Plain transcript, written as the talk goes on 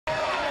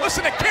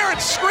Listen to Karen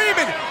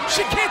screaming.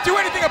 She can't do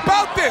anything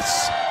about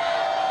this.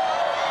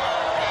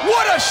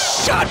 What a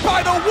shot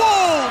by the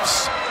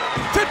Wolves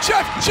to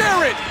Jeff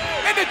Jarrett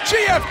and to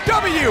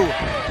GFW.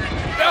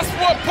 That's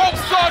what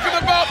Pope's talking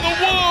about, the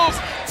Wolves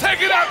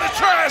taking out the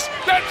trash.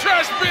 That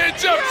trash being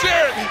Jeff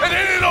Jarrett, and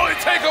they didn't only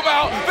take him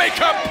out, they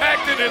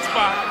compacted his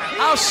body.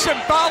 How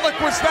symbolic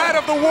was that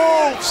of the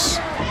Wolves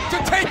to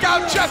take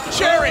out Jeff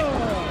Jarrett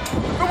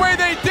the way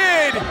they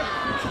did?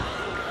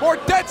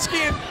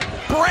 Mordetsky and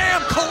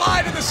Bram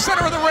collide in the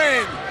center of the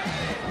ring.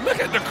 Look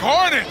at the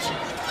carnage.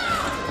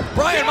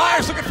 Brian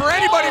Myers looking for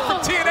anybody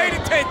from TNA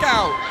to take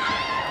out.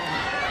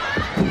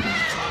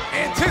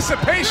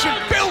 Anticipation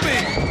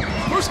building.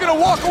 Who's gonna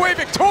walk away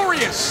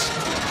victorious?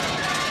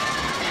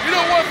 You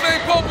know one thing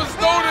Pope has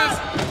noticed?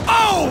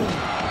 Oh!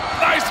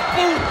 Nice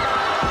boot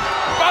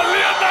by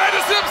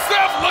Leonidas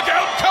himself. Look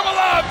out, come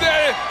alive,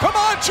 Daddy. Come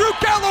on, Drew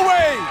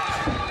Galloway.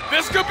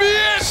 This could be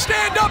it.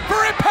 Stand up for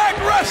Impact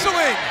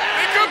Wrestling.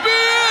 It could be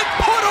it.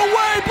 Put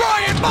away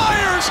Brian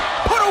Myers.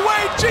 Put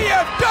away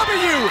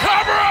GFW.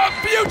 Cover up.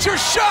 Future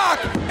Shock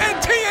and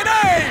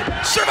TNA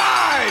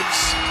survives.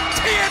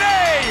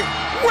 TNA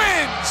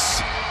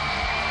wins.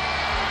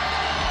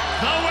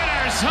 The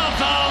winners of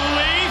the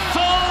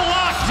Lethal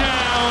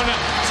Lockdown,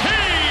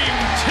 Team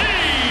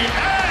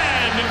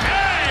TNA.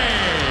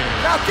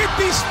 Now get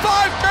these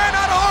 5 men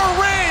out of our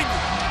ring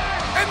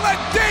and let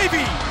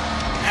Davey,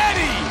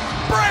 Eddie,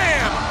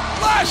 Bram,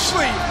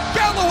 Lashley,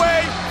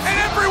 Galloway, and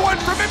everyone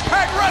from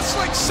Impact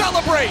Wrestling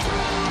celebrate.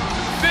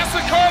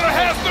 Sisha Carter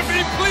has to be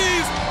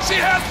pleased. She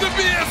has to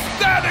be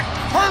ecstatic.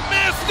 Her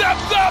men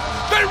stepped up.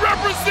 They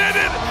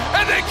represented,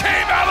 and they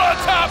came out on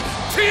top.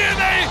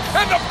 TNA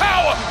and the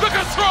power, the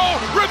control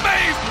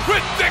remains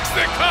with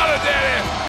Dixon Carter, Daddy.